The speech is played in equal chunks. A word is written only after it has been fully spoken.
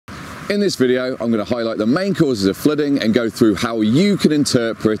In this video, I'm going to highlight the main causes of flooding and go through how you can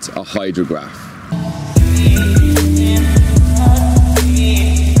interpret a hydrograph.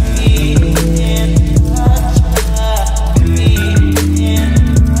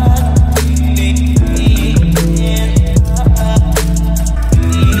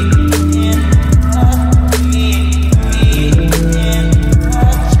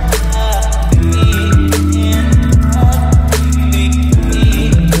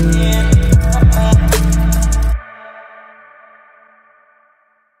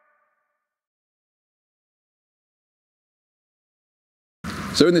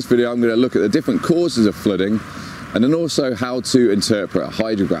 So in this video I'm going to look at the different causes of flooding and then also how to interpret a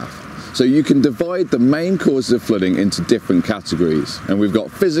hydrograph. So you can divide the main causes of flooding into different categories, and we've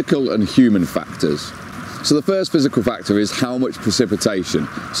got physical and human factors. So the first physical factor is how much precipitation.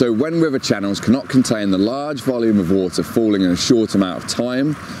 So when river channels cannot contain the large volume of water falling in a short amount of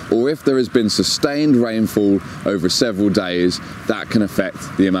time, or if there has been sustained rainfall over several days, that can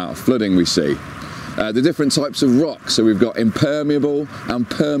affect the amount of flooding we see. The different types of rocks, so we've got impermeable and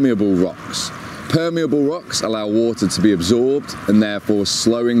permeable rocks. Permeable rocks allow water to be absorbed and therefore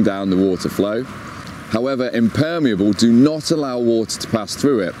slowing down the water flow. However, impermeable do not allow water to pass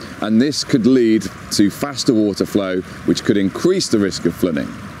through it, and this could lead to faster water flow, which could increase the risk of flooding.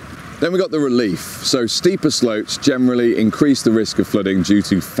 Then we've got the relief, so steeper slopes generally increase the risk of flooding due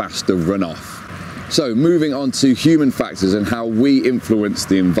to faster runoff. So moving on to human factors and how we influence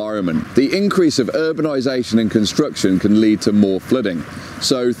the environment. The increase of urbanisation and construction can lead to more flooding.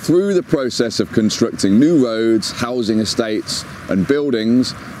 So through the process of constructing new roads, housing estates and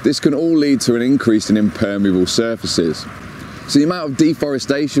buildings, this can all lead to an increase in impermeable surfaces. So the amount of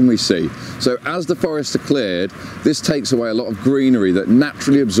deforestation we see. So as the forests are cleared, this takes away a lot of greenery that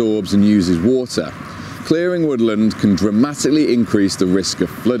naturally absorbs and uses water. Clearing woodland can dramatically increase the risk of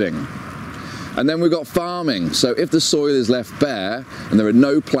flooding. And then we've got farming. So if the soil is left bare and there are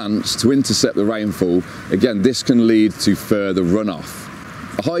no plants to intercept the rainfall, again, this can lead to further runoff.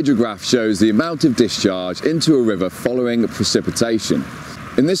 A hydrograph shows the amount of discharge into a river following precipitation.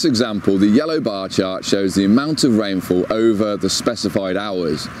 In this example, the yellow bar chart shows the amount of rainfall over the specified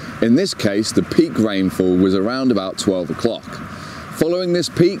hours. In this case, the peak rainfall was around about 12 o'clock. Following this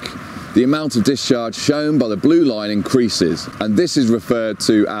peak, the amount of discharge shown by the blue line increases, and this is referred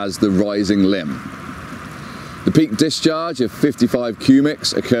to as the rising limb. The peak discharge of 55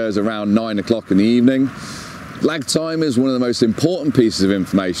 cubics occurs around 9 o'clock in the evening. Lag time is one of the most important pieces of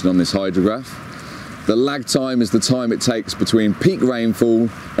information on this hydrograph. The lag time is the time it takes between peak rainfall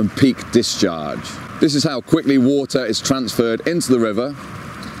and peak discharge. This is how quickly water is transferred into the river.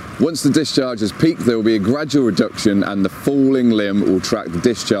 Once the discharge has peaked, there will be a gradual reduction and the falling limb will track the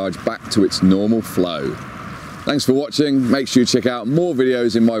discharge back to its normal flow. Thanks for watching. Make sure you check out more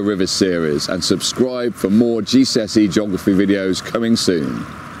videos in my Rivers series and subscribe for more GCSE geography videos coming soon.